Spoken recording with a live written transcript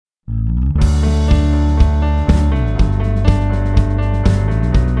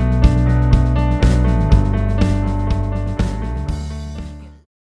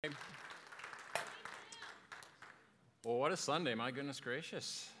What a Sunday, my goodness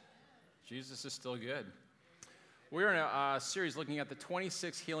gracious. Jesus is still good. We're in a series looking at the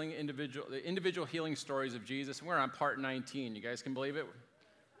 26 individual healing stories of Jesus, and we're on part 19. You guys can believe it?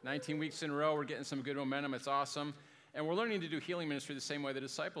 19 weeks in a row, we're getting some good momentum. It's awesome. And we're learning to do healing ministry the same way the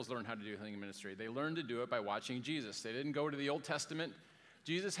disciples learned how to do healing ministry. They learned to do it by watching Jesus. They didn't go to the Old Testament.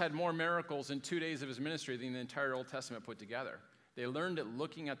 Jesus had more miracles in 2 days of his ministry than the entire Old Testament put together. They learned it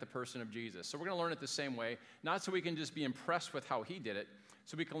looking at the person of Jesus. So we're going to learn it the same way, not so we can just be impressed with how he did it,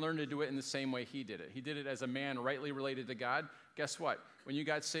 so we can learn to do it in the same way he did it. He did it as a man rightly related to God. Guess what? When you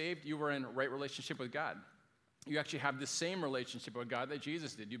got saved, you were in right relationship with God. You actually have the same relationship with God that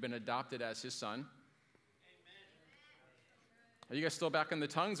Jesus did. You've been adopted as his son. Amen. Are you guys still back in the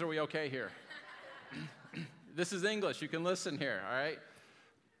tongues, or are we okay here? This is English. You can listen here, all right?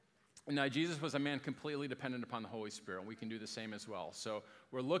 Now, Jesus was a man completely dependent upon the Holy Spirit, and we can do the same as well. So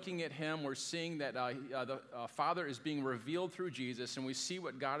we're looking at him. We're seeing that the Father is being revealed through Jesus, and we see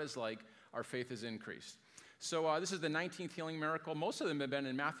what God is like. Our faith is increased. So this is the 19th healing miracle. Most of them have been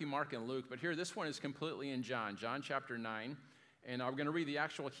in Matthew, Mark, and Luke, but here this one is completely in John chapter 9. And we're going to read the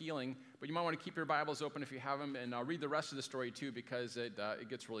actual healing, but you might want to keep your Bibles open if you have them, and read the rest of the story too, because it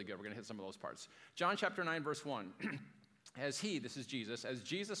gets really good. We're going to hit some of those parts. John chapter 9, verse 1. This is Jesus, as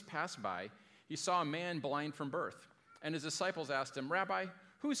Jesus passed by, he saw a man blind from birth. And his disciples asked him, Rabbi,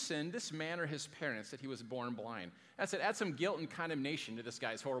 who sinned, this man or his parents, that he was born blind? That's it. Add some guilt and condemnation to this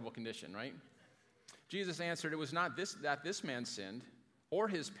guy's horrible condition, right? Jesus answered, it was not that this man sinned, or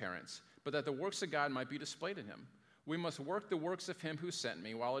his parents, but that the works of God might be displayed in him. We must work the works of him who sent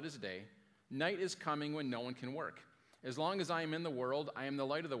me while it is day. Night is coming when no one can work. As long as I am in the world, I am the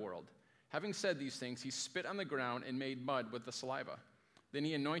light of the world. Having said these things, he spit on the ground and made mud with the saliva. Then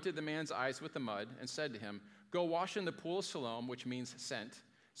he anointed the man's eyes with the mud and said to him, Go wash in the pool of Siloam, which means sent.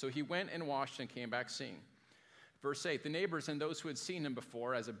 So he went and washed and came back seeing. Verse 8, the neighbors and those who had seen him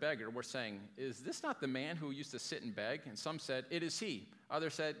before as a beggar were saying, Is this not the man who used to sit and beg? And some said, It is he.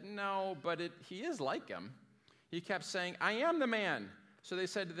 Others said, No, but he is like him. He kept saying, I am the man. So they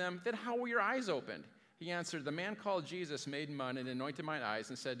said to them, Then how were your eyes opened? He answered, The man called Jesus made mud and anointed my eyes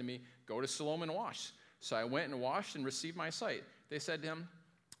and said to me, Go to Siloam and wash. So I went and washed and received my sight. They said to him,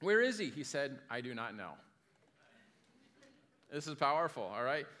 Where is he? He said, I do not know. This is powerful, all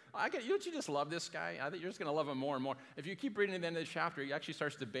right? Don't you just love this guy? I think you're just going to love him more and more. If you keep reading to the end of the chapter, he actually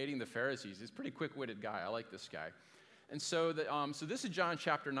starts debating the Pharisees. He's a pretty quick-witted guy. I like this guy. And so this is John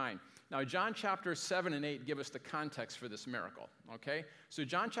chapter 9. Now, John chapter 7 and 8 give us the context for this miracle, okay? So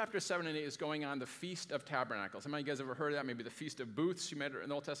John chapter 7 and 8 is going on the Feast of Tabernacles. How many of you guys ever heard of that? Maybe the Feast of Booths. You might in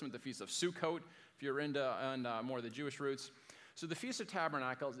the Old Testament, the Feast of Sukkot, if you're into more of the Jewish roots. So the Feast of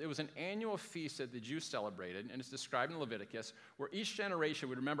Tabernacles, it was an annual feast that the Jews celebrated, and it's described in Leviticus, where each generation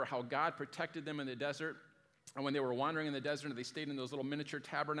would remember how God protected them in the desert. And when they were wandering in the desert, they stayed in those little miniature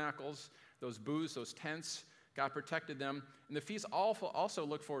tabernacles, those booths, those tents. God protected them. And the feast also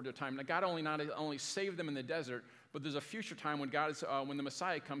looked forward to a time that God not only saved them in the desert, but there's a future time when when the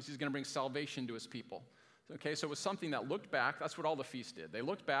Messiah comes, he's going to bring salvation to his people. Okay, so it was something that looked back. That's what all the feasts did. They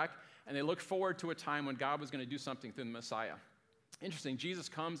looked back, and they looked forward to a time when God was going to do something through the Messiah. Interesting, Jesus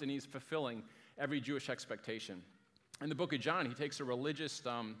comes, and he's fulfilling every Jewish expectation. In the book of John, he takes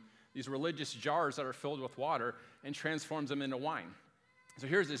these religious jars that are filled with water and transforms them into wine. So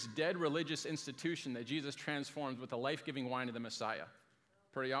here's this dead religious institution that Jesus transforms with the life-giving wine of the Messiah.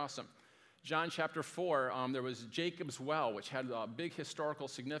 Pretty awesome. John chapter 4, there was Jacob's well, which had a big historical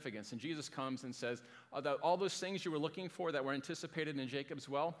significance. And Jesus comes and says, all those things you were looking for that were anticipated in Jacob's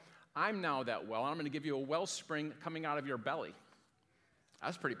well, I'm now that well. I'm going to give you a wellspring coming out of your belly.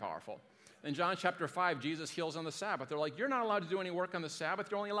 That's pretty powerful. In John chapter 5, Jesus heals on the Sabbath. They're like, you're not allowed to do any work on the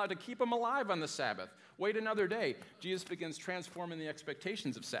Sabbath. You're only allowed to keep them alive on the Sabbath. Wait another day. Jesus begins transforming the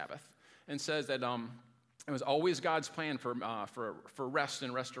expectations of Sabbath and says that it was always God's plan for rest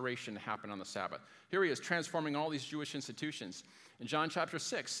and restoration to happen on the Sabbath. Here he is transforming all these Jewish institutions. In John chapter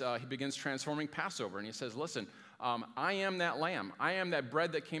 6, he begins transforming Passover, and he says, listen, I am that lamb. I am that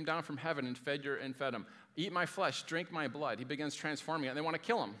bread that came down from heaven and fed them. Eat my flesh, drink my blood. He begins transforming it, and they want to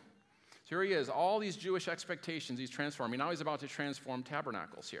kill him. So here he is, all these Jewish expectations he's transforming. Now he's about to transform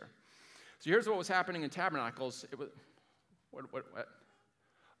tabernacles here. So here's what was happening in tabernacles. It was, what?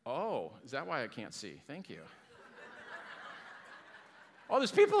 Oh, is that why I can't see? Thank you. Oh,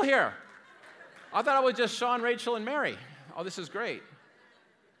 there's people here. I thought it was just Sean, Rachel, and Mary. Oh, this is great.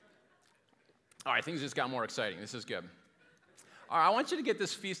 All right, things just got more exciting. This is good. All right, I want you to get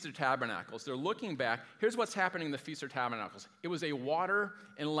this Feast of Tabernacles. They're looking back. Here's what's happening in the Feast of Tabernacles. It was a water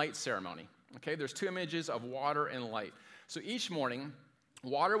and light ceremony. Okay, there's two images of water and light. So each morning,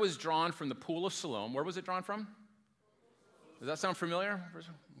 water was drawn from the pool of Siloam. Where was it drawn from? Does that sound familiar?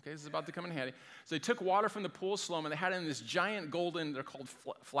 Okay, this is about to come in handy. So they took water from the pool of Siloam, and they had it in this giant golden, they're called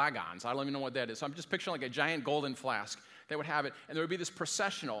flagons. I don't even know what that is. So I'm just picturing like a giant golden flask. They would have it, and there would be this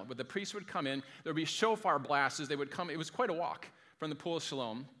processional, but the priest would come in. There would be shofar blasts as they would come. It was quite a walk from the pool of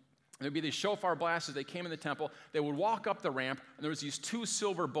Siloam. There would be these shofar blasts as they came in the temple. They would walk up the ramp, and there was these 2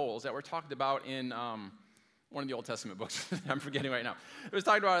 silver bowls that were talked about in one of the Old Testament books. I'm forgetting right now. It was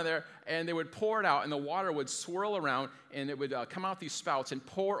talked about in there, and they would pour it out, and the water would swirl around, and it would come out these spouts and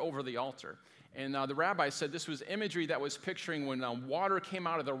pour over the altar. And the rabbi said this was imagery that was picturing when water came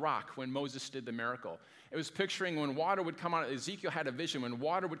out of the rock when Moses did the miracle. It was picturing when water would come out. Ezekiel had a vision when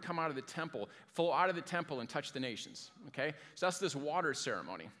water would come out of the temple, flow out of the temple, and touch the nations. Okay, so that's this water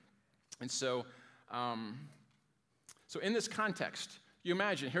ceremony. And so in this context, you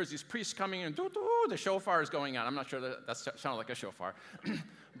imagine, here's these priests coming in, the shofar is going on. I'm not sure that sounded like a shofar.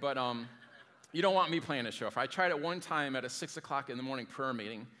 But you don't want me playing a shofar. I tried it one time at a 6 o'clock in the morning prayer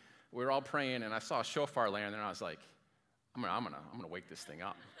meeting. We were all praying, and I saw a shofar laying there, and I was like, I'm gonna wake this thing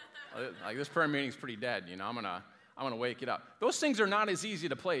up. Like, this prayer meeting's pretty dead, you know. I'm gonna wake it up. Those things are not as easy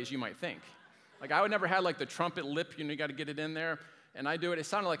to play as you might think. Like, I would never had like the trumpet lip, you know, you got to get it in there. And I do it. It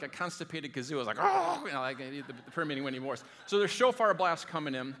sounded like a constipated kazoo. I was like, oh, you know, like the prayer meeting went even worse. So there's shofar blasts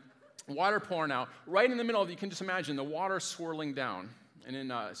coming in, water pouring out. Right in the middle of it, you can just imagine the water swirling down. And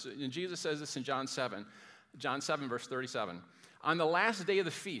and Jesus says this in John 7, verse 37. On the last day of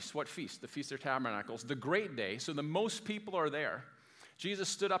the feast, what feast? The Feast of Tabernacles, the great day, so the most people are there. Jesus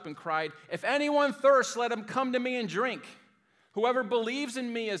stood up and cried, if anyone thirsts, let him come to me and drink. Whoever believes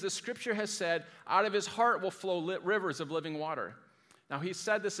in me, as the scripture has said, out of his heart will flow rivers of living water. Now he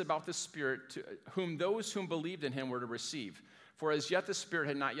said this about the Spirit, to whom those whom believed in him were to receive. For as yet the Spirit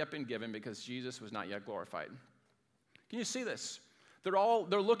had not yet been given, because Jesus was not yet glorified. Can you see this? They're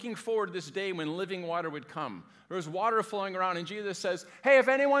looking forward to this day when living water would come. There's water flowing around, and Jesus says, hey, if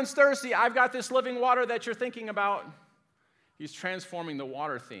anyone's thirsty, I've got this living water that you're thinking about. He's transforming the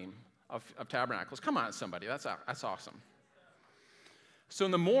water theme of Tabernacles. Come on, somebody, that's awesome. So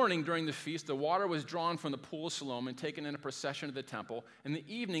in the morning during the feast, the water was drawn from the pool of Siloam and taken in a procession to the temple. In the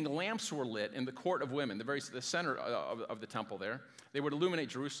evening, lamps were lit in the court of women, the center of the temple there. They would illuminate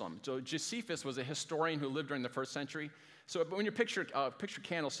Jerusalem. So Josephus was a historian who lived during the 1st century. So when you picture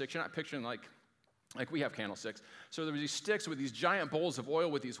candlesticks, you're not picturing like we have candlesticks. So there were these sticks with these giant bowls of oil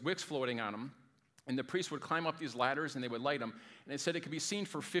with these wicks floating on them. And the priests would climb up these ladders and they would light them. And it said it could be seen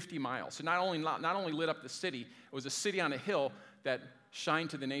for 50 miles. So not only lit up the city, it was a city on a hill that shined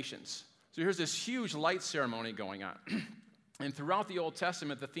to the nations. So here's this huge light ceremony going on. And throughout the Old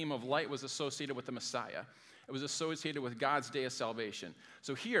Testament, the theme of light was associated with the Messiah. It was associated with God's day of salvation.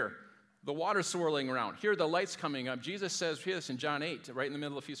 So here, the water's swirling around. Here, the light's coming up. Jesus says, hear this in John 8, right in the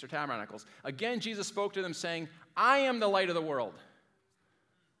middle of the Feast of Tabernacles. Again, Jesus spoke to them saying, I am the light of the world.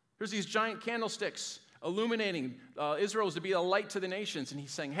 There's these giant candlesticks illuminating Israel to be a light to the nations. And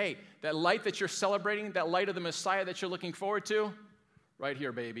he's saying, hey, that light that you're celebrating, that light of the Messiah that you're looking forward to, right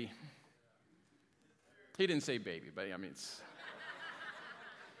here, baby. He didn't say baby, but I mean, it's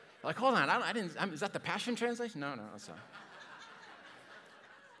like, hold on, is that the Passion Translation? No, that's not.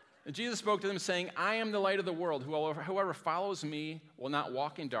 And Jesus spoke to them saying, I am the light of the world. Whoever follows me will not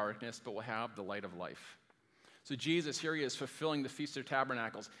walk in darkness, but will have the light of life. So Jesus, here he is fulfilling the Feast of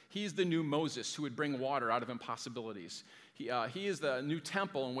Tabernacles. He's the new Moses who would bring water out of impossibilities. He is the new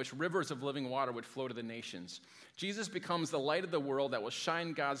temple in which rivers of living water would flow to the nations. Jesus becomes the light of the world that will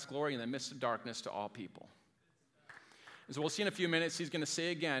shine God's glory in the midst of darkness to all people. As we'll see in a few minutes, he's going to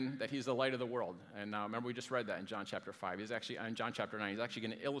say again that he's the light of the world. And remember, we just read that in John chapter 5. He's actually, in John chapter 9, he's actually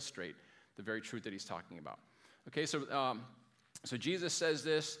going to illustrate the very truth that he's talking about. Okay, so Jesus says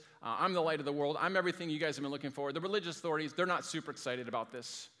this, I'm the light of the world. I'm everything you guys have been looking for. The religious authorities, they're not super excited about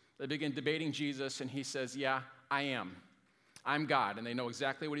this. They begin debating Jesus, and he says, yeah, I am. I'm God, and they know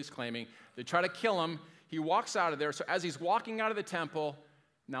exactly what he's claiming. They try to kill him. He walks out of there. So as he's walking out of the temple,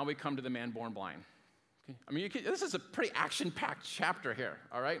 now we come to the man born blind. Okay? I mean, this is a pretty action-packed chapter here,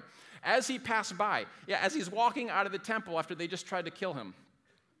 all right? As he passed by, as he's walking out of the temple after they just tried to kill him,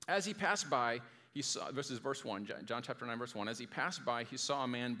 as he passed by, he saw, this is verse 1, John chapter 9, verse 1. As he passed by, he saw a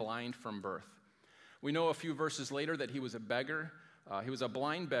man blind from birth. We know a few verses later that he was a beggar. He was a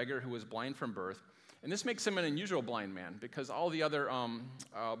blind beggar who was blind from birth. And this makes him an unusual blind man because all the other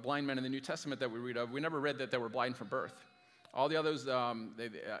blind men in the New Testament that we read of, we never read that they were blind from birth. All the others,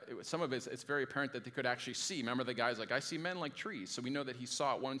 some of it's very apparent that they could actually see. Remember the guy's like, I see men like trees. So we know that he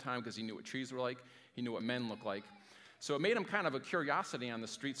saw it one time because he knew what trees were like. He knew what men looked like. So it made him kind of a curiosity on the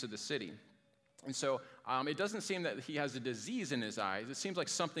streets of the city. And so it doesn't seem that he has a disease in his eyes. It seems like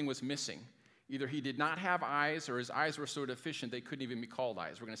something was missing. Either he did not have eyes or his eyes were so deficient they couldn't even be called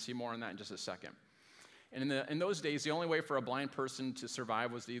eyes. We're going to see more on that in just a second. And in those days, the only way for a blind person to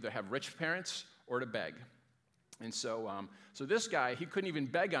survive was to either have rich parents or to beg. And so this guy, he couldn't even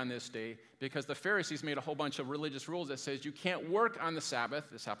beg on this day because the Pharisees made a whole bunch of religious rules that says you can't work on the Sabbath.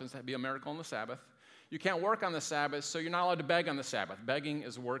 This happens to be a miracle on the Sabbath. You can't work on the Sabbath, so you're not allowed to beg on the Sabbath. Begging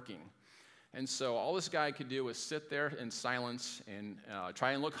is working. And so all this guy could do was sit there in silence and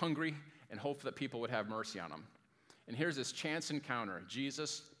try and look hungry and hope that people would have mercy on him. And here's this chance encounter.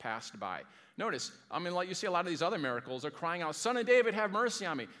 Jesus passed by. Notice, like you see a lot of these other miracles, they're crying out, Son of David, have mercy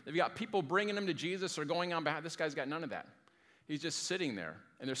on me. They've got people bringing him to Jesus or going on behalf. This guy's got none of that. He's just sitting there.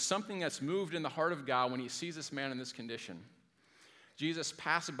 And there's something that's moved in the heart of God when he sees this man in this condition. Jesus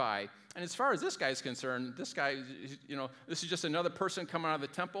passed by. And as far as this guy's concerned, this guy, this is just another person coming out of the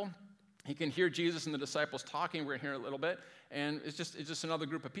temple. He can hear Jesus and the disciples talking. We're going to hear a little bit. And it's just another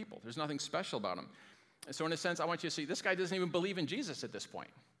group of people. There's nothing special about him. And so in a sense, I want you to see, this guy doesn't even believe in Jesus at this point.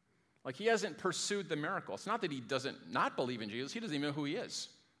 Like, he hasn't pursued the miracle. It's not that he doesn't not believe in Jesus. He doesn't even know who he is.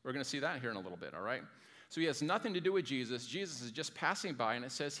 We're going to see that here in a little bit, all right? So he has nothing to do with Jesus. Jesus is just passing by, and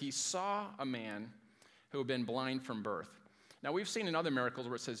it says he saw a man who had been blind from birth. Now, we've seen in other miracles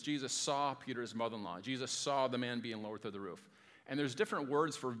where it says Jesus saw Peter's mother-in-law. Jesus saw the man being lowered through the roof. And there's different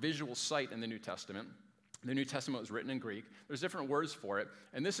words for visual sight in the New Testament. The New Testament was written in Greek. There's different words for it.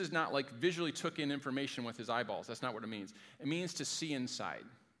 And this is not like visually took in information with his eyeballs. That's not what it means. It means to see inside.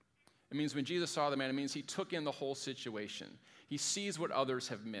 It means when Jesus saw the man, it means he took in the whole situation. He sees what others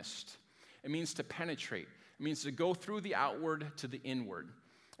have missed. It means to penetrate. It means to go through the outward to the inward.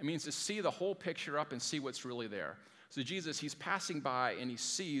 It means to see the whole picture up and see what's really there. So Jesus, he's passing by and he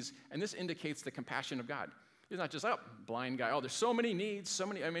sees, and this indicates the compassion of God. He's not just, blind guy. There's so many needs,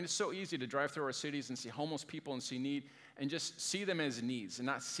 it's so easy to drive through our cities and see homeless people and see need and just see them as needs and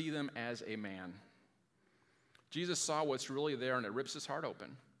not see them as a man. Jesus saw what's really there, and it rips his heart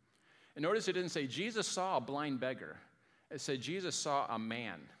open. And notice it didn't say Jesus saw a blind beggar. It said Jesus saw a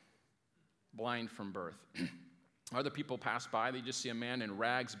man blind from birth. Other people pass by. They just see a man in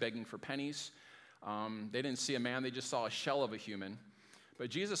rags begging for pennies. They didn't see a man. They just saw a shell of a human. But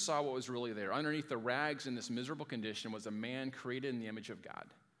Jesus saw what was really there. Underneath the rags in this miserable condition was a man created in the image of God.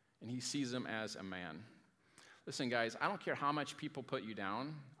 And he sees him as a man. Listen, guys, I don't care how much people put you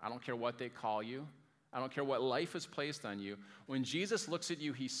down. I don't care what they call you. I don't care what life has placed on you. When Jesus looks at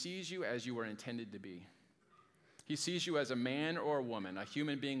you, he sees you as you were intended to be. He sees you as a man or a woman, a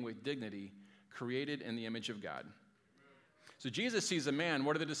human being with dignity, created in the image of God. So Jesus sees a man.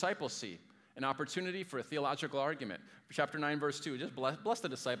 What do the disciples see? An opportunity for a theological argument. Chapter 9, verse 2. Just bless the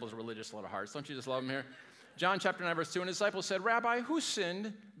disciples' religious little hearts. Don't you just love them here? John chapter 9, verse 2. And the disciples said, Rabbi, who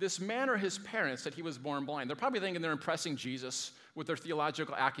sinned, this man or his parents, that he was born blind? They're probably thinking they're impressing Jesus with their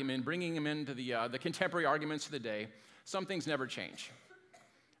theological acumen, bringing him into the contemporary arguments of the day. Some things never change.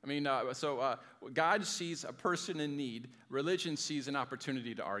 God sees a person in need. Religion sees an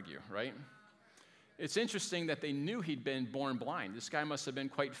opportunity to argue, right? It's interesting that they knew he'd been born blind. This guy must have been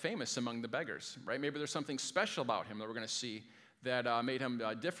quite famous among the beggars, right? Maybe there's something special about him that we're going to see that made him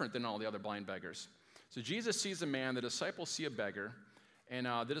different than all the other blind beggars. So Jesus sees a man, the disciples see a beggar, and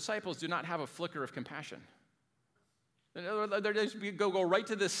the disciples do not have a flicker of compassion. They just go right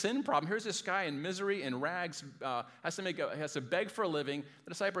to this sin problem. Here's this guy in misery and rags, has to beg for a living.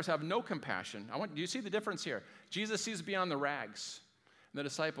 The disciples have no compassion. Do you see the difference here? Jesus sees beyond the rags. And the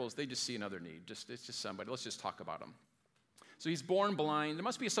disciples, they just see another need. It's just somebody. Let's just talk about him. So he's born blind. There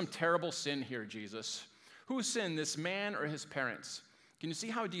must be some terrible sin here, Jesus. Who sinned, this man or his parents? Can you see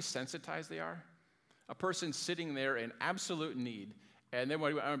how desensitized they are? A person sitting there in absolute need, and then I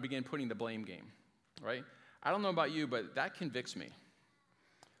want to begin putting the blame game, right? I don't know about you, but that convicts me.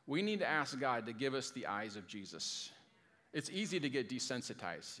 We need to ask God to give us the eyes of Jesus. It's easy to get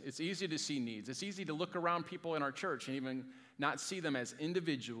desensitized. It's easy to see needs. It's easy to look around people in our church and even not see them as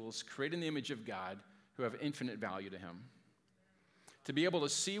individuals created in the image of God who have infinite value to him. To be able to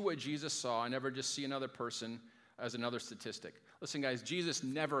see what Jesus saw and never just see another person as another statistic. Listen, guys, Jesus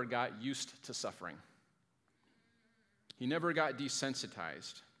never got used to suffering. He never got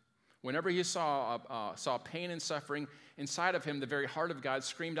desensitized. Whenever he saw pain and suffering, inside of him, the very heart of God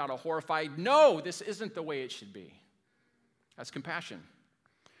screamed out a horrified, no, this isn't the way it should be. That's compassion.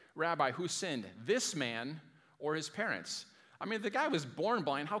 Rabbi, who sinned, this man or his parents? The guy was born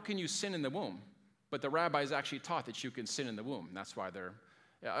blind. How can you sin in the womb? But the rabbis actually taught that you can sin in the womb. That's why they're,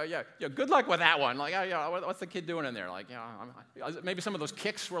 good luck with that one. What's the kid doing in there? Maybe some of those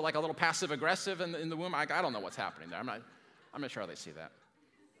kicks were like a little passive-aggressive in the womb. I don't know what's happening there. I'm not sure how they see that.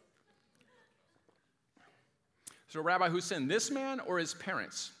 So, Rabbi, who sinned, this man or his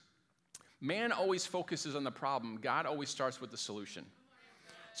parents? Man always focuses on the problem. God always starts with the solution.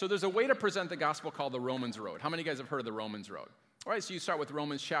 So there's a way to present the gospel called the Romans Road. How many of you guys have heard of the Romans Road? All right, so you start with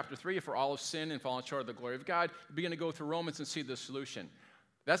Romans chapter 3. For all have sinned and fallen short of the glory of God. You begin to go through Romans and see the solution.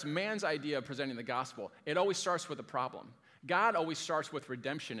 That's man's idea of presenting the gospel. It always starts with a problem. God always starts with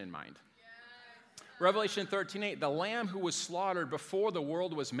redemption in mind. Yes. Revelation 13:8, the Lamb who was slaughtered before the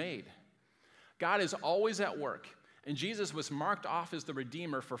world was made. God is always at work. And Jesus was marked off as the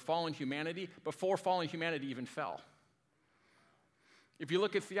Redeemer for fallen humanity before fallen humanity even fell. If you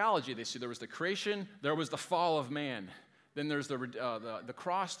look at theology, they see there was the creation, there was the fall of man. Then there's the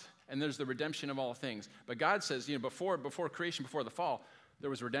cross, and there's the redemption of all things. But God says, before creation, before the fall, there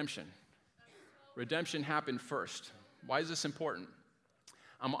was redemption. Redemption happened first. Why is this important?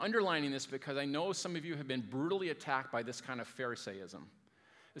 I'm underlining this because I know some of you have been brutally attacked by this kind of Pharisaism.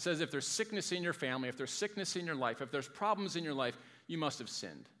 It says if there's sickness in your family, if there's sickness in your life, if there's problems in your life, you must have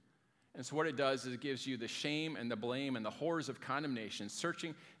sinned. And so what it does is it gives you the shame and the blame and the horrors of condemnation,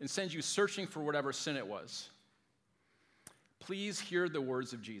 and sends you searching for whatever sin it was. Please hear the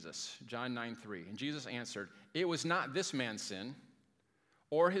words of Jesus, John 9:3. And Jesus answered, it was not this man's sin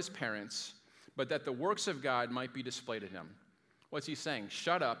or his parents, but that the works of God might be displayed in him. What's he saying?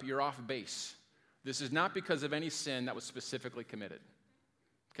 Shut up, you're off base. This is not because of any sin that was specifically committed.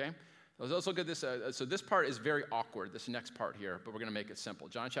 Okay? Let's look at this. So this part is very awkward, this next part here, but we're going to make it simple.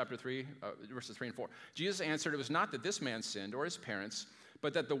 John chapter 3, verses 3 and 4. Jesus answered, it was not that this man sinned or his parents,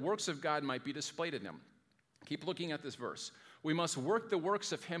 but that the works of God might be displayed in him. Keep looking at this verse. We must work the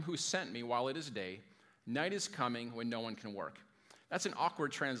works of him who sent me while it is day. Night is coming when no one can work. That's an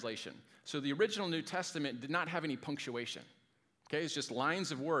awkward translation. So the original New Testament did not have any punctuation. Okay, it's just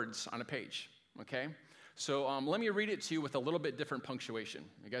lines of words on a page. Okay? So let me read it to you with a little bit different punctuation.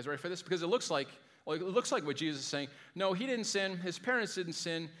 You guys ready for this? Because it looks like what Jesus is saying. No, he didn't sin. His parents didn't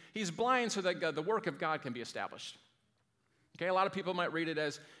sin. He's blind so that the work of God can be established. Okay, a lot of people might read it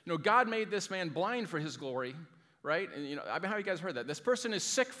as, God made this man blind for his glory, right? And, how have you guys heard that? This person is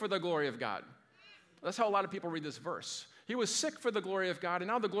sick for the glory of God. That's how a lot of people read this verse. He was sick for the glory of God,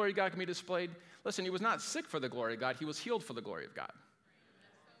 and now the glory of God can be displayed. Listen, he was not sick for the glory of God. He was healed for the glory of God.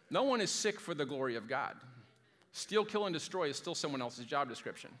 No one is sick for the glory of God. Steal, kill, and destroy is still someone else's job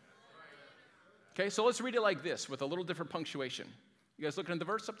description. Okay, so let's read it like this with a little different punctuation. You guys looking at the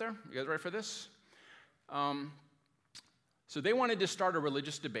verse up there? You guys ready for this? So they wanted to start a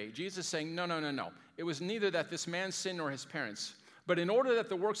religious debate. Jesus is saying, no. It was neither that this man sinned nor his parents, but in order that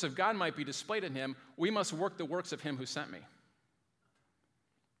the works of God might be displayed in him, we must work the works of him who sent me.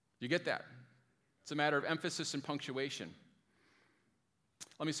 You get that? It's a matter of emphasis and punctuation.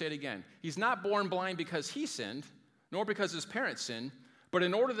 Let me say it again. He's not born blind because he sinned, nor because his parents sinned, but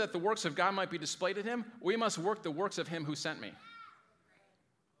in order that the works of God might be displayed in him, we must work the works of him who sent me.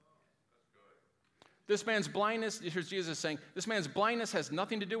 This man's blindness, here's Jesus saying, this man's blindness has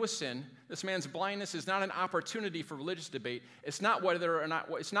nothing to do with sin. This man's blindness is not an opportunity for religious debate. It's not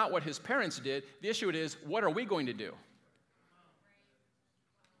what his parents did. The issue is, what are we going to do?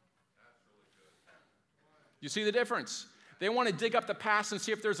 You see the difference? They want to dig up the past and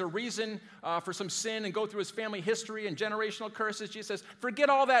see if there's a reason for some sin and go through his family history and generational curses. Jesus says, forget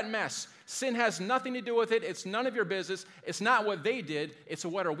all that mess. Sin has nothing to do with it. It's none of your business. It's not what they did. It's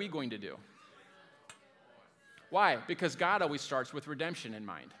what are we going to do? Why? Because God always starts with redemption in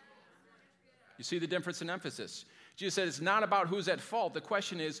mind. You see the difference in emphasis. Jesus said it's not about who's at fault. The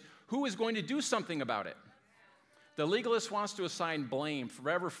question is, who is going to do something about it? The legalist wants to assign blame,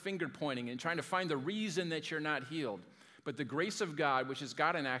 forever finger pointing and trying to find the reason that you're not healed. But the grace of God, which is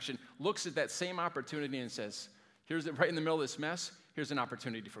God in action, looks at that same opportunity and says, here's it right in the middle of this mess, here's an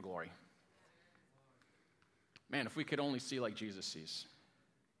opportunity for glory. Man, if we could only see like Jesus sees.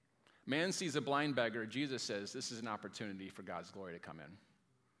 Man sees a blind beggar. Jesus says this is an opportunity for God's glory to come in.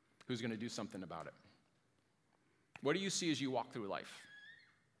 Who's going to do something about it? What do you see as you walk through life?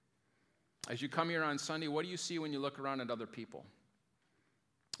 As you come here on Sunday, what do you see when you look around at other people?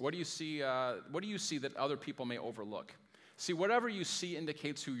 What do you see that other people may overlook? See, whatever you see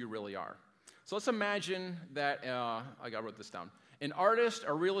indicates who you really are. So let's imagine that, I wrote this down. An artist,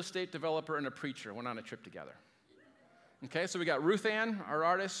 a real estate developer, and a preacher went on a trip together. Okay, so we got Ruth Ann, our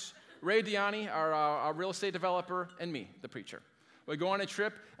artist, Ray Diani, our real estate developer, and me, the preacher. We go on a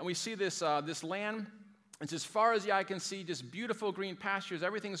trip, and we see this land. It's as far as the eye can see, just beautiful green pastures.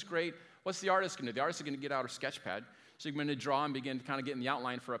 Everything's great. What's the artist going to do? The artist is going to get out her sketch pad. She's going to draw and begin to kind of get in the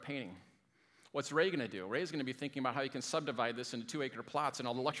outline for a painting. What's Ray going to do? Ray's going to be thinking about how he can subdivide this into 2-acre plots and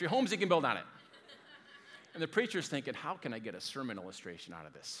all the luxury homes he can build on it. And the preacher's thinking, how can I get a sermon illustration out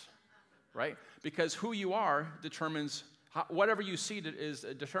of this? Right? Because who you are determines Whatever you see is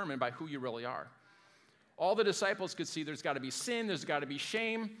determined by who you really are. All the disciples could see there's got to be sin, there's got to be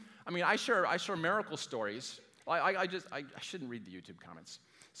shame. I mean, I share miracle stories. I shouldn't read the YouTube comments.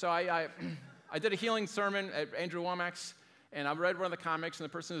 So I did a healing sermon at Andrew Womack's, and I read one of the comics, and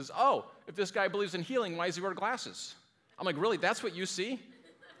the person says, oh, if this guy believes in healing, why does he wear glasses? I'm like, really, that's what you see?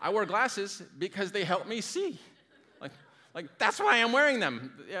 I wear glasses because they help me see. Like that's why I'm wearing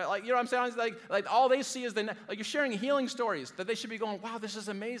them. Yeah, like, you know what I'm saying? It's like all they see is like you're sharing healing stories that they should be going, wow, this is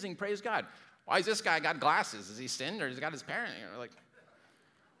amazing, praise God. Why has this guy got glasses? Has he sinned or has he got his parent? You know, like,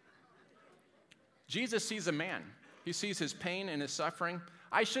 Jesus sees a man. He sees his pain and his suffering.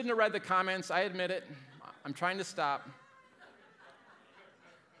 I shouldn't have read the comments. I admit it. I'm trying to stop.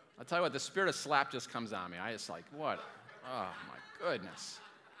 I'll tell you what, the spirit of slap just comes on me. I just like, what? Oh, my goodness.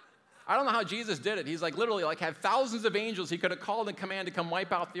 I don't know how Jesus did it. He's like literally like had thousands of angels he could have called in command to come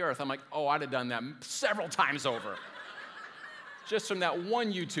wipe out the earth. I'm like, oh, I'd have done that several times over. Just from that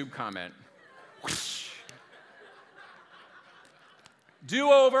one YouTube comment. Whoosh.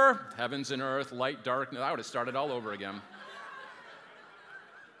 Do-over, heavens and earth, light, darkness. I would have started all over again.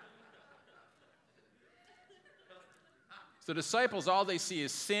 So the disciples, all they see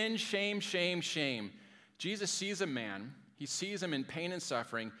is sin, shame, shame, shame. Jesus sees a man. He sees him in pain and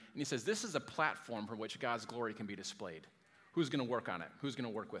suffering, and he says, this is a platform from which God's glory can be displayed. Who's going to work on it? Who's going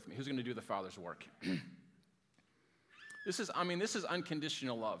to work with me? Who's going to do the Father's work? This is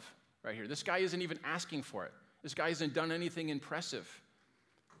unconditional love right here. This guy isn't even asking for it. This guy hasn't done anything impressive.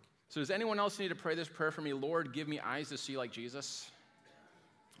 So does anyone else need to pray this prayer for me? Lord, give me eyes to see like Jesus.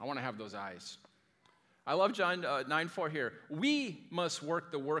 I want to have those eyes. I love John 9:4 here. We must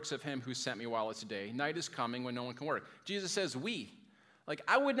work the works of him who sent me while it's day. Night is coming when no one can work. Jesus says we. Like,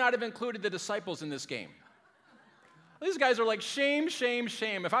 I would not have included the disciples in this game. These guys are like, shame, shame,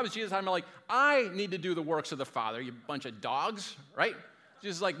 shame. If I was Jesus, I'm like, I need to do the works of the Father, you bunch of dogs, right?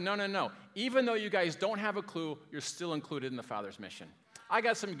 Jesus is like, no. Even though you guys don't have a clue, you're still included in the Father's mission. I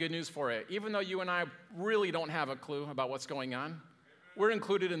got some good news for you. Even though you and I really don't have a clue about what's going on, we're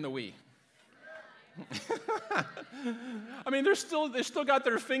included in the we. I mean, they still got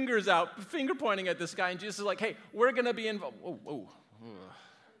their fingers out, finger pointing at this guy, and Jesus is like, hey, we're going to be involved. Whoa.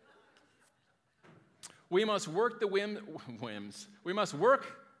 We must work We must work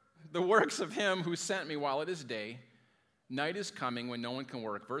the works of him who sent me while it is day. Night is coming when no one can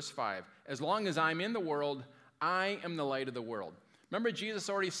work. Verse 5, as long as I'm in the world, I am the light of the world. Remember, Jesus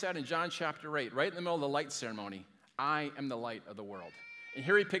already said in John chapter 8, right in the middle of the light ceremony, I am the light of the world. And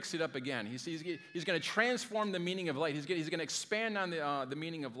here he picks it up again. He's going to transform the meaning of light. He's going to expand on the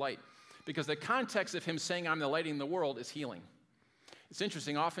meaning of light, because the context of him saying, I'm the light in the world, is healing. It's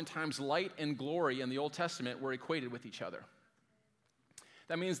interesting. Oftentimes, light and glory in the Old Testament were equated with each other.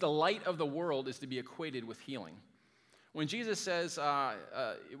 That means the light of the world is to be equated with healing. When Jesus says, I'm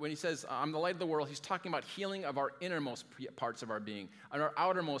the light of the world, he's talking about healing of our innermost parts of our being and our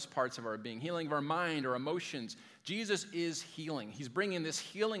outermost parts of our being, healing of our mind, our emotions. Jesus is healing. He's bringing this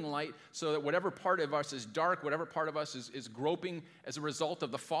healing light so that whatever part of us is dark, whatever part of us is groping as a result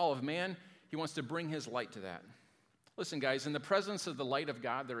of the fall of man, he wants to bring his light to that. Listen, guys, in the presence of the light of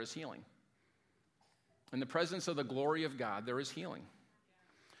God, there is healing. In the presence of the glory of God, there is healing.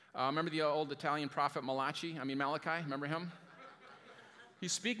 Remember the old Italian prophet Malachi? Remember him?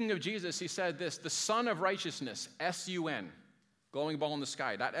 He's speaking of Jesus. He said this, the Son of Righteousness, S-U-N, glowing ball in the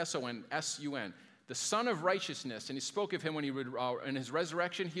sky, not S-O-N, S-U-N, the Son of Righteousness. And he spoke of him when he would, in his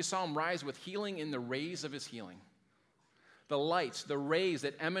resurrection, he saw him rise with healing in the rays of his healing. The lights, the rays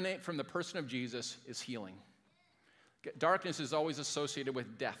that emanate from the person of Jesus is healing. Darkness is always associated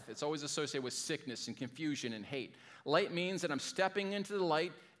with death. It's always associated with sickness and confusion and hate. Light means that I'm stepping into the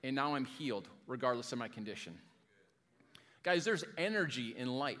light and now I'm healed, regardless of my condition. Guys, there's energy in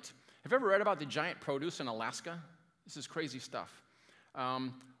light. Have you ever read about the giant produce in Alaska? This is crazy stuff.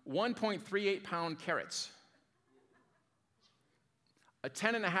 1.38 pound carrots. A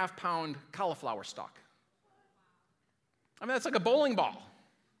 10.5 pound cauliflower stalk. I mean, that's like a bowling ball.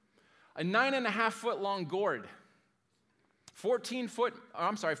 A 9.5 foot long gourd. 14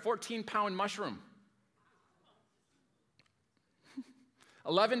 pound mushroom.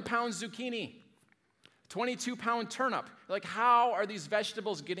 11 pound zucchini. 22 pound turnip. Like, how are these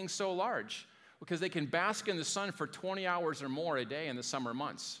vegetables getting so large? Because they can bask in the sun for 20 hours or more a day in the summer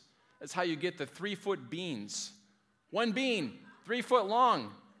months. That's how you get the 3-foot beans. One bean, 3 foot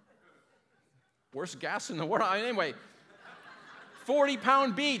long. Worst gas in the world. Anyway, 40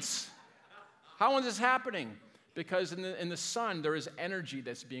 pound beets. How is this happening? Because in the sun, there is energy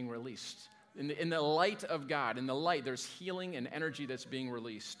that's being released. In the light of God, in the light, there's healing and energy that's being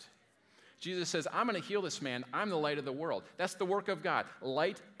released. Jesus says, I'm going to heal this man. I'm the light of the world. That's the work of God.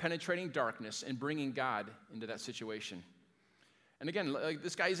 Light penetrating darkness and bringing God into that situation. And again,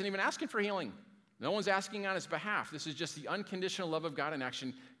 this guy isn't even asking for healing. No one's asking on his behalf. This is just the unconditional love of God in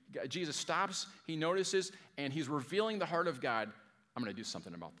action. Jesus stops, he notices, and he's revealing the heart of God. I'm going to do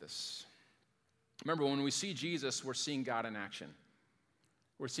something about this. Remember, when we see Jesus, we're seeing God in action.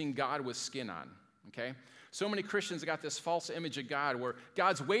 We're seeing God with skin on, okay? So many Christians got this false image of God where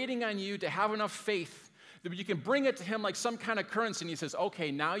God's waiting on you to have enough faith that you can bring it to him like some kind of currency, and he says,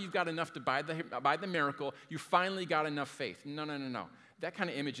 okay, now you've got enough to buy the miracle. You finally got enough faith. No. That kind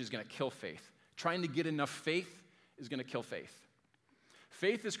of image is going to kill faith. Trying to get enough faith is going to kill faith.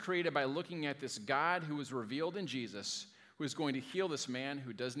 Faith is created by looking at this God who was revealed in Jesus, who is going to heal this man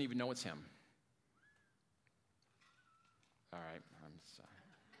who doesn't even know it's him. All right, I'm sorry.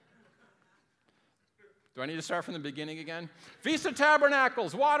 Do I need to start from the beginning again? Feast of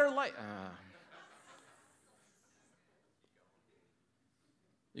Tabernacles, water, light.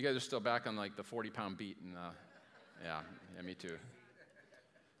 You guys are still back on like the 40-pound beat. And yeah, me too.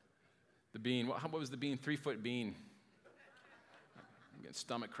 The bean, what was the bean? 3-foot bean. I'm getting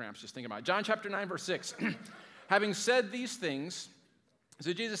stomach cramps just thinking about it. John chapter 9, verse 6. Having said these things,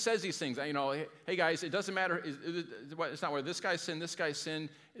 so Jesus says these things, hey guys, it doesn't matter, it's not whether this guy sinned,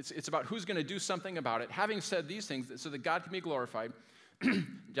 it's about who's going to do something about it. Having said these things, so that God can be glorified,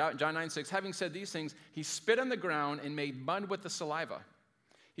 John 9:6, having said these things, he spit on the ground and made mud with the saliva.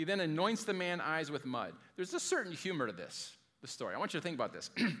 He then anoints the man's eyes with mud. There's a certain humor to this story. I want you to think about this.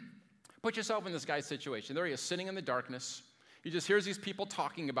 Put yourself in this guy's situation. There he is sitting in the darkness. He just hears these people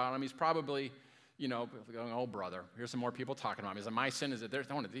talking about him. He's probably going, oh, brother, here's some more people talking about him. Is it my sin? Is it theirs?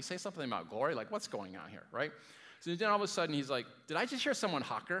 Did he say something about glory? Like, what's going on here, right? So then all of a sudden, he's like, did I just hear someone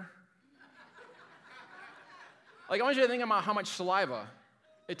hocker? Like, I want you to think about how much saliva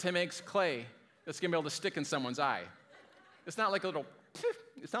it makes clay that's going to be able to stick in someone's eye. It's not like a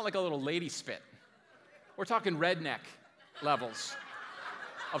little lady spit. We're talking redneck levels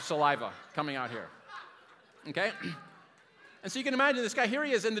of saliva coming out here, okay? And so you can imagine this guy, here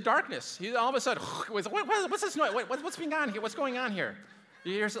he is in the darkness. He all of a sudden, what's this noise? What's being on here? What's going on here?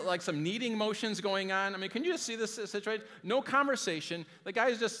 You hear like some kneading motions going on. I mean, can you just see this situation? No conversation. The guy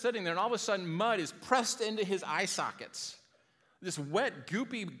is just sitting there, and all of a sudden mud is pressed into his eye sockets. This wet,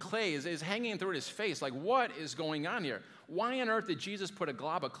 goopy clay is hanging through his face. Like, what is going on here? Why on earth did Jesus put a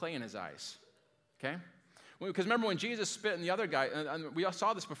glob of clay in his eyes? Okay? Because remember when Jesus spit and the other guy, we all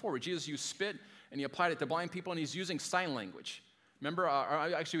saw this before, where Jesus used spit and he applied it to blind people, and he's using sign language. Remember,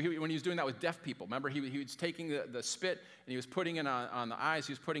 when he was doing that with deaf people, remember he was taking the spit and he was putting it on the eyes,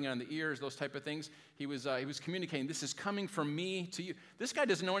 he was putting it on the ears, those type of things. He was communicating, this is coming from me to you. This guy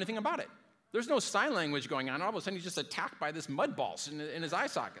doesn't know anything about it. There's no sign language going on. All of a sudden, he's just attacked by this mud balls in his eye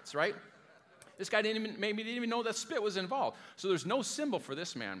sockets, right? This guy didn't even know that spit was involved. So there's no symbol for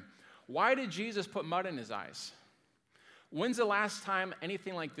this man. Why did Jesus put mud in his eyes? When's the last time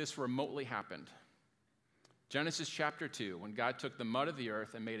anything like this remotely happened? Genesis chapter 2, when God took the mud of the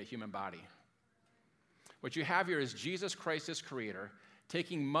earth and made a human body. What you have here is Jesus Christ as creator,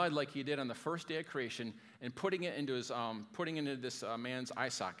 taking mud like he did on the first day of creation and putting it into this man's eye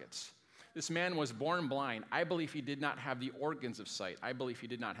sockets. This man was born blind. I believe he did not have the organs of sight. I believe he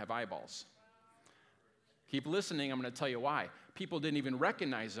did not have eyeballs. Keep listening, I'm going to tell you why. People didn't even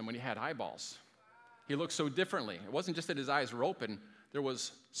recognize him when he had eyeballs. He looked so differently. It wasn't just that his eyes were open. There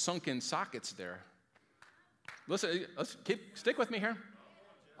was sunken sockets there. Listen, stick with me here.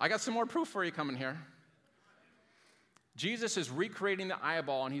 I got some more proof for you coming here. Jesus is recreating the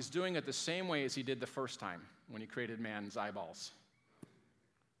eyeball, and he's doing it the same way as he did the first time when he created man's eyeballs.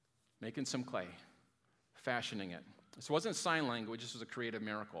 Making some clay, fashioning it. This wasn't sign language, this was a creative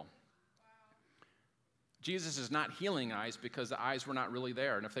miracle. Jesus is not healing eyes because the eyes were not really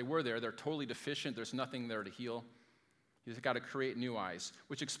there. And if they were there, they're totally deficient. There's nothing there to heal. He's got to create new eyes,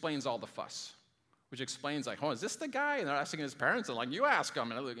 which explains all the fuss. Which explains, like, oh, is this the guy? And they're asking his parents, and like, you ask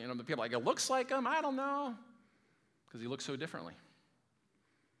him. And the people are like, it looks like him. I don't know. Because he looks so differently.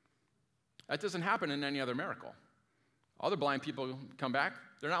 That doesn't happen in any other miracle. Other blind people come back.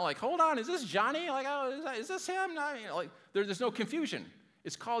 They're not like, hold on, is this Johnny? Like, oh, is this him? No, there's no confusion.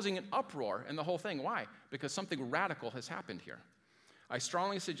 It's causing an uproar in the whole thing. Why? Because something radical has happened here. I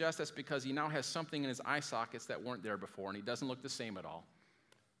strongly suggest that's because he now has something in his eye sockets that weren't there before, and he doesn't look the same at all.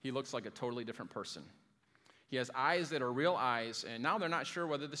 He looks like a totally different person. He has eyes that are real eyes, and now they're not sure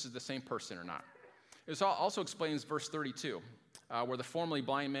whether this is the same person or not. This also explains verse 32, where the formerly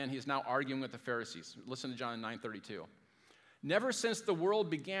blind man, he is now arguing with the Pharisees. Listen to John 9:32. Never since the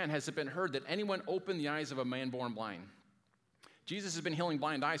world began has it been heard that anyone opened the eyes of a man born blind. Jesus has been healing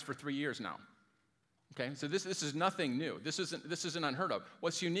blind eyes for 3 years now. Okay, so this is nothing new. This isn't unheard of.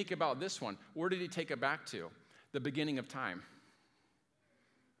 What's unique about this one? Where did he take it back to? The beginning of time.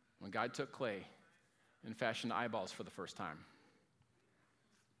 When God took clay and fashioned eyeballs for the first time.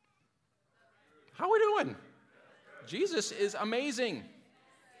 How are we doing? Jesus is amazing.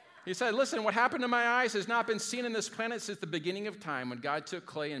 He said, listen, what happened to my eyes has not been seen in this planet since the beginning of time when God took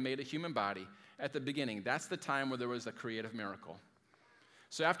clay and made a human body. At the beginning, that's the time where there was a creative miracle.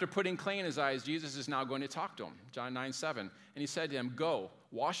 So after putting clay in his eyes, Jesus is now going to talk to him, John 9:7. And he said to him, go,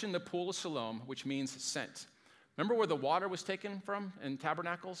 wash in the pool of Siloam, which means sent. Remember where the water was taken from in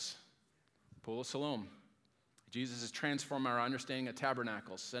Tabernacles? Pool of Siloam. Jesus is transforming our understanding of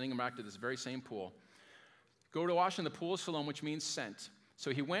tabernacles, sending him back to this very same pool. Go to wash in the pool of Siloam, which means sent.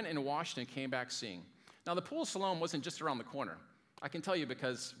 So he went and washed and came back seeing. Now the pool of Siloam wasn't just around the corner. I can tell you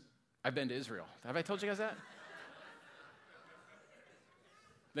because I've been to Israel. Have I told you guys that?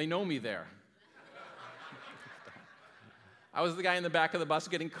 They know me there. I was the guy in the back of the bus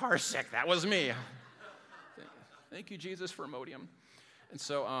getting car sick. That was me. Thank you, Jesus, for Imodium. And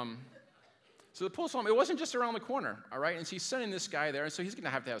so the pool of Siloam, it wasn't just around the corner, all right? And so he's sending this guy there, and so he's going to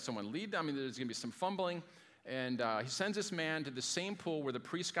have someone lead them. I mean, there's going to be some fumbling. And he sends this man to the same pool where the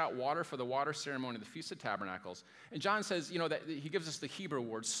priest got water for the water ceremony of the Feast of Tabernacles. And John says, that he gives us the Hebrew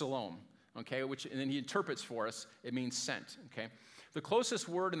word, Siloam, okay, and then he interprets for us, it means sent, okay? The closest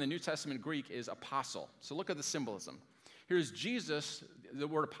word in the New Testament Greek is apostle. So look at the symbolism. Here's Jesus, the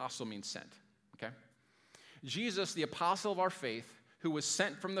word apostle means sent, okay? Jesus, the apostle of our faith, who was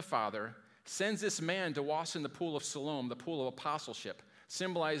sent from the Father, sends this man to wash in the pool of Siloam, the pool of apostleship,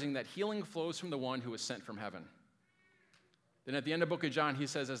 symbolizing that healing flows from the one who was sent from heaven. Then at the end of the book of John, he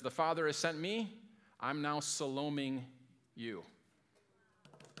says, as the Father has sent me, I'm now Siloaming you.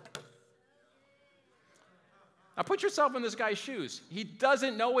 Now put yourself in this guy's shoes. He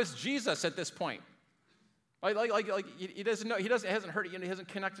doesn't know it's Jesus at this point. He doesn't know. He hasn't heard it. He hasn't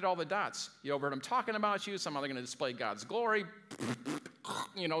connected all the dots. You overheard him talking about you. Somehow they're going to display God's glory.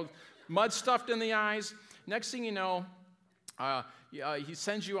 Mud stuffed in the eyes. Next thing you know, he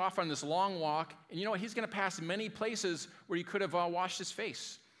sends you off on this long walk. And you know what? He's going to pass many places where he could have washed his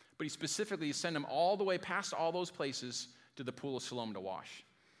face. But he specifically sent him all the way past all those places to the pool of Siloam to wash.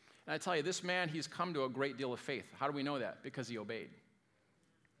 And I tell you, this man, he's come to a great deal of faith. How do we know that? Because he obeyed.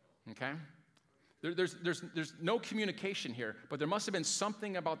 Okay? There's no communication here, but there must have been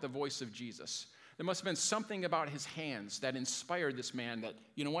something about the voice of Jesus. There must have been something about his hands that inspired this man that,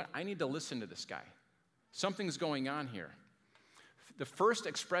 you know what, I need to listen to this guy. Something's going on here. The first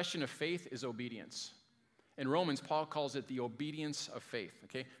expression of faith is obedience. In Romans, Paul calls it the obedience of faith.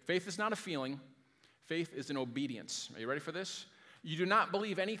 Okay? Faith is not a feeling. Faith is an obedience. Are you ready for this? You do not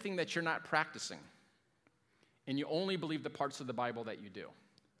believe anything that you're not practicing, and you only believe the parts of the Bible that you do.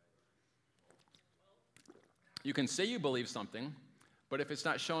 You can say you believe something, but if it's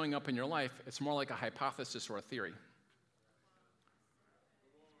not showing up in your life, it's more like a hypothesis or a theory.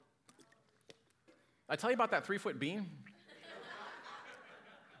 I tell you about that 3-foot beam?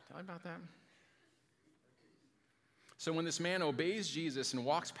 Tell you about that? So when this man obeys Jesus and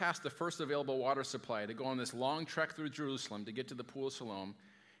walks past the first available water supply to go on this long trek through Jerusalem to get to the pool of Siloam,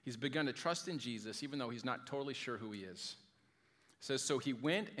 he's begun to trust in Jesus even though he's not totally sure who he is. It says, so he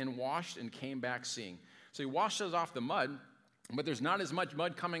went and washed and came back seeing. So he washes off the mud, but there's not as much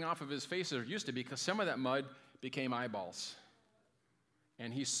mud coming off of his face as there used to be because some of that mud became eyeballs.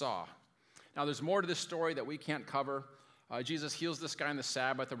 And he saw. Now there's more to this story that we can't cover. Jesus heals this guy on the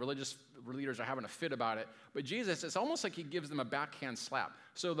Sabbath. The religious leaders are having a fit about it. But Jesus, it's almost like he gives them a backhand slap.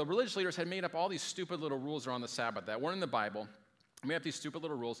 So the religious leaders had made up all these stupid little rules around the Sabbath that weren't in the Bible. They made up these stupid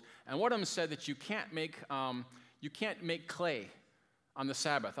little rules. And one of them said that you can't make clay on the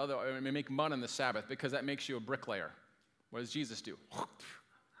Sabbath, make mud on the Sabbath because that makes you a bricklayer. What does Jesus do?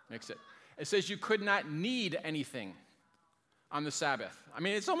 Makes it. It says you could not knead anything on the Sabbath. I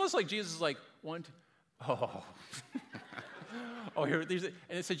mean, it's almost like Jesus is like, here, and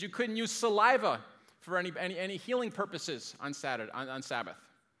it says you couldn't use saliva for any healing purposes on Sabbath.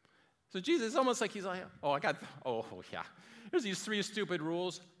 So Jesus, it's almost like he's like, yeah. Here's these 3 stupid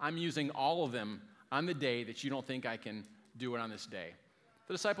rules. I'm using all of them on the day that you don't think I can do it on this day.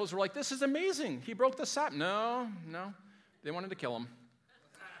 The disciples were like, this is amazing. He broke the Sabbath. No. They wanted to kill him.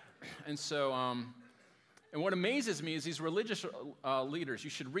 And so, and what amazes me is these religious leaders, you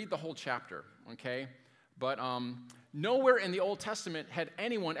should read the whole chapter, okay? But nowhere in the Old Testament had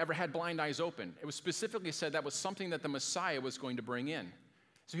anyone ever had blind eyes open. It was specifically said that was something that the Messiah was going to bring in.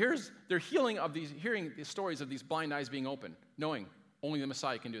 So they're hearing the stories of these blind eyes being open, knowing only the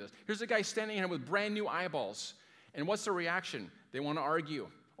Messiah can do this. Here's a guy standing here with brand new eyeballs. And what's the reaction? They want to argue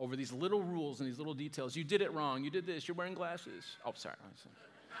over these little rules and these little details. You did it wrong. You did this. You're wearing glasses. Oh, sorry.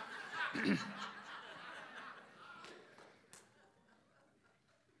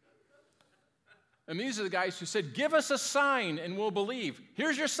 And these are the guys who said, give us a sign and we'll believe.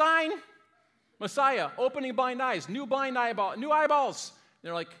 Here's your sign. Messiah, opening blind eyes, new eyeballs.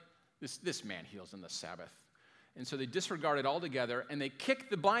 They're like, this man heals on the Sabbath. And so they disregard it altogether, and they kick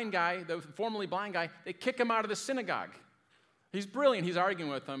the blind guy, the formerly blind guy, they kick him out of the synagogue. He's brilliant. He's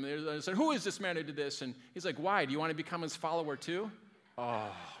arguing with them. They said, who is this man who did this? And he's like, why? Do you want to become his follower too? Oh,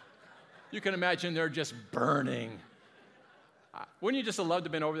 you can imagine they're just burning. Wouldn't you just have loved to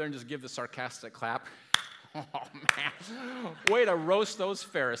have been over there and just give the sarcastic clap? Oh, man. Way to roast those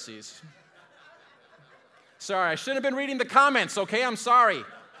Pharisees. Sorry, I shouldn't have been reading the comments, okay? I'm sorry.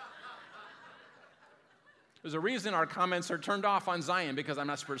 There's a reason our comments are turned off on Zion, because I'm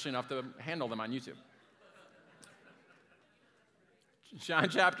not spiritual enough to handle them on YouTube. John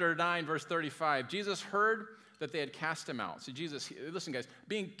chapter 9, verse 35. Jesus heard that they had cast him out. So Jesus, listen guys,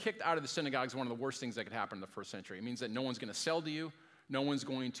 being kicked out of the synagogue is one of the worst things that could happen in the first century. It means that no one's going to sell to you. No one's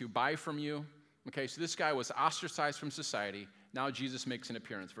going to buy from you. Okay, so this guy was ostracized from society. Now Jesus makes an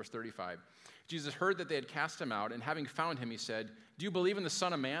appearance, verse 35. Jesus heard that they had cast him out, and having found him, he said, do you believe in the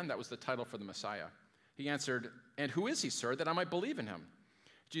Son of Man? That was the title for the Messiah. He answered, and who is he, sir, that I might believe in him?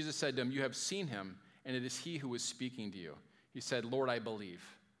 Jesus said to him, you have seen him, and it is he who is speaking to you. He said, Lord, I believe.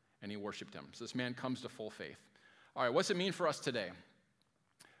 And he worshiped him. So this man comes to full faith. All right, what's it mean for us today?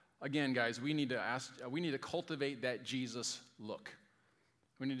 Again, guys, we need to cultivate that Jesus look.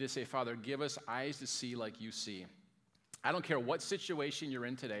 We need to say, Father, give us eyes to see like you see. I don't care what situation you're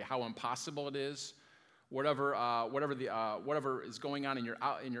in today, how impossible it is, whatever is going on in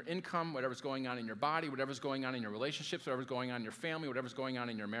your income, whatever's going on in your body, whatever's going on in your relationships, whatever's going on in your family, whatever's going on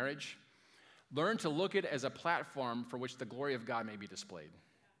in your marriage. Learn to look at it as a platform for which the glory of God may be displayed.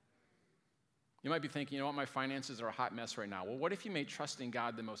 You might be thinking, you know what, my finances are a hot mess right now. Well, what if you made trusting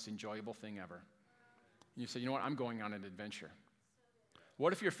God the most enjoyable thing ever? And you say, you know what, I'm going on an adventure.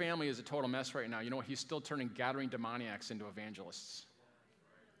 What if your family is a total mess right now? You know what, he's still turning gathering demoniacs into evangelists.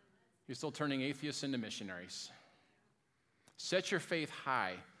 He's still turning atheists into missionaries. Set your faith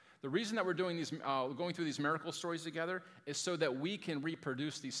high. The reason that we're doing these, going through these miracle stories together is so that we can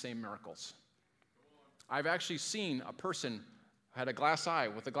reproduce these same miracles. I've actually seen a person had a glass eye,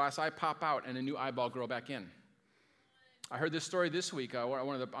 with the glass eye pop out and a new eyeball grow back in. I heard this story this week.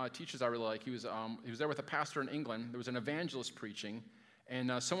 One of the teachers I really like, he was there with a pastor in England. There was an evangelist preaching,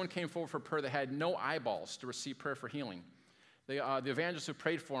 and someone came forward for prayer that had no eyeballs to receive prayer for healing. The evangelist who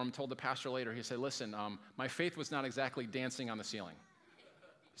prayed for him told the pastor later, he said, listen, my faith was not exactly dancing on the ceiling.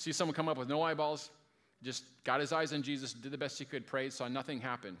 See someone come up with no eyeballs, just got his eyes on Jesus, did the best he could, prayed, saw nothing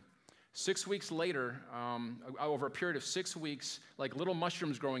happen. 6 weeks later, over a period of 6 weeks, like little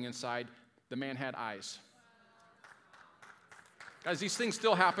mushrooms growing inside, the man had eyes. Guys, these things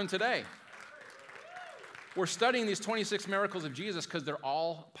still happen today. We're studying these 26 miracles of Jesus because they're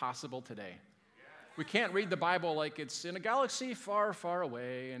all possible today. We can't read the Bible like it's in a galaxy far, far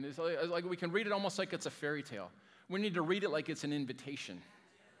away, and it's like we can read it almost like it's a fairy tale. We need to read it like it's an invitation.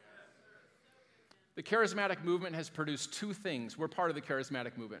 The charismatic movement has produced two things. We're part of the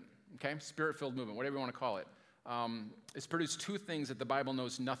charismatic movement, okay? Spirit-filled movement, whatever you want to call it. It's produced two things that the Bible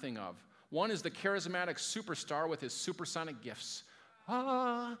knows nothing of. One is the charismatic superstar with his supersonic gifts.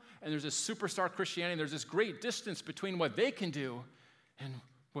 And there's this superstar Christianity. There's this great distance between what they can do and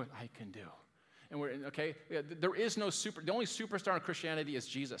what I can do. And there is no the only superstar in Christianity is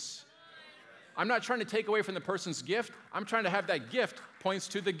Jesus. I'm not trying to take away from the person's gift. I'm trying to have that gift points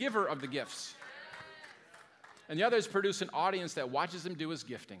to the giver of the gifts. And the other is produce an audience that watches him do his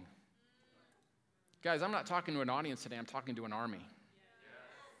gifting. Guys, I'm not talking to an audience today. I'm talking to an army.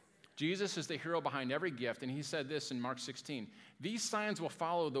 Jesus is the hero behind every gift, and he said this in Mark 16. These signs will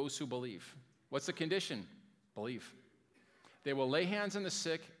follow those who believe. What's the condition? Believe. They will lay hands on the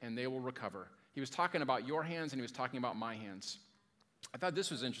sick, and they will recover. He was talking about your hands, and he was talking about my hands. I thought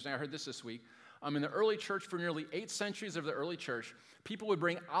this was interesting. I heard this week. In the early church, for nearly 8 centuries of the early church, people would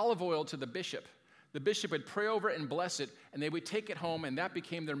bring olive oil to the bishop. The bishop would pray over it and bless it, and they would take it home, and that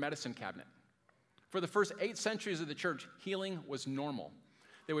became their medicine cabinet. For the first 8 centuries of the church, healing was normal.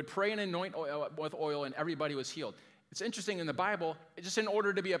 They would pray and anoint with oil, and everybody was healed. It's interesting in the Bible, just in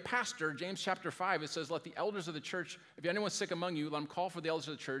order to be a pastor, James chapter 5, it says, let the elders of the church, if anyone's sick among you, let them call for the elders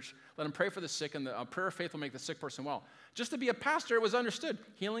of the church, let them pray for the sick, and the prayer of faith will make the sick person well. Just to be a pastor, it was understood.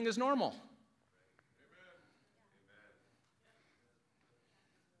 Healing is normal.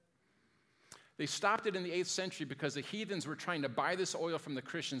 They stopped it in the 8th century because the heathens were trying to buy this oil from the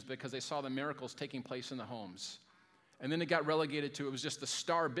Christians because they saw the miracles taking place in the homes. And then it got relegated to, it was just the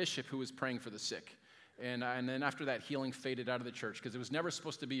star bishop who was praying for the sick. And then after that, healing faded out of the church because it was never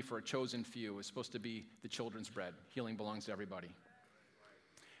supposed to be for a chosen few. It was supposed to be the children's bread. Healing belongs to everybody.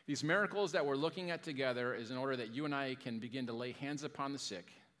 These miracles that we're looking at together is in order that you and I can begin to lay hands upon the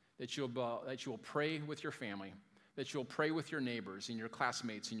sick, that you'll pray with your family, that you'll pray with your neighbors and your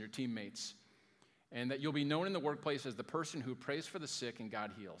classmates and your teammates, and that you'll be known in the workplace as the person who prays for the sick and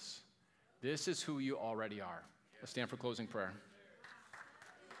God heals. This is who you already are. Let's stand for closing prayer.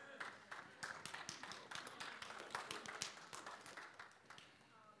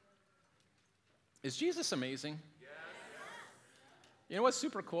 Is Jesus amazing? Yes. You know what's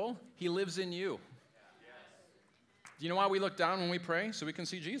super cool? He lives in you. Yes. Do you know why we look down when we pray? So we can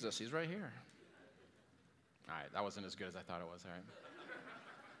see Jesus. He's right here. All right, that wasn't as good as I thought it was, all right?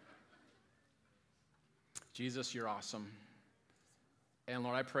 Jesus, you're awesome. And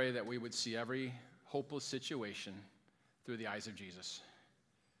Lord, I pray that we would see every hopeless situation through the eyes of Jesus.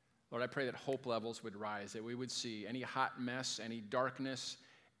 Lord, I pray that hope levels would rise, that we would see any hot mess, any darkness,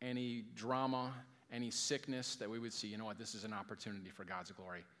 any drama, any sickness, that we would see, you know what, this is an opportunity for God's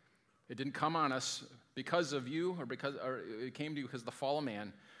glory. It didn't come on us because of you, or it came to you because of the fall of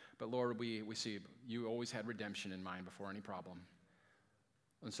man, but Lord, we see you always had redemption in mind before any problem.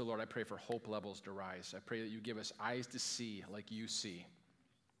 And so, Lord, I pray for hope levels to rise. I pray that you give us eyes to see like you see.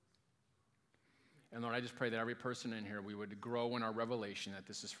 And Lord, I just pray that every person in here, we would grow in our revelation that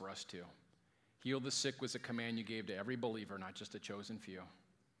this is for us too. Heal the sick was a command you gave to every believer, not just a chosen few.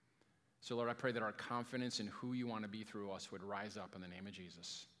 So, Lord, I pray that our confidence in who you want to be through us would rise up in the name of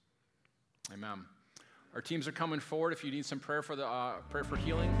Jesus. Amen. Our teams are coming forward if you need some prayer for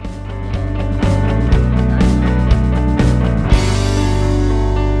healing.